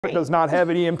It does not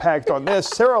have any impact on this.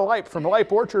 Sarah Lipe from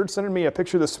Lipe Orchard sending me a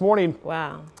picture this morning.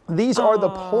 Wow. These are the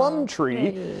plum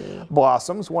tree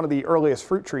blossoms, one of the earliest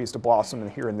fruit trees to blossom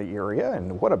here in the area.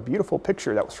 And what a beautiful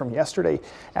picture. That was from yesterday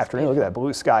afternoon. Look at that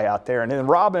blue sky out there. And then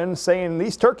Robin saying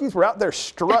these turkeys were out there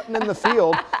strutting in the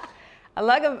field. I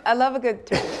love a good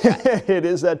turkey strut. It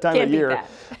is that time Can't of beat year. that.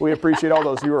 We appreciate all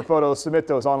those viewer photos. Submit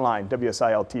those online,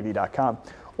 WSILTV.com,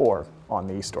 or on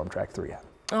the Storm Track 3 app.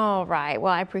 All right.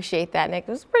 Well, I appreciate that, Nick.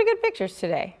 Those are pretty good pictures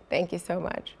today. Thank you so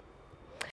much.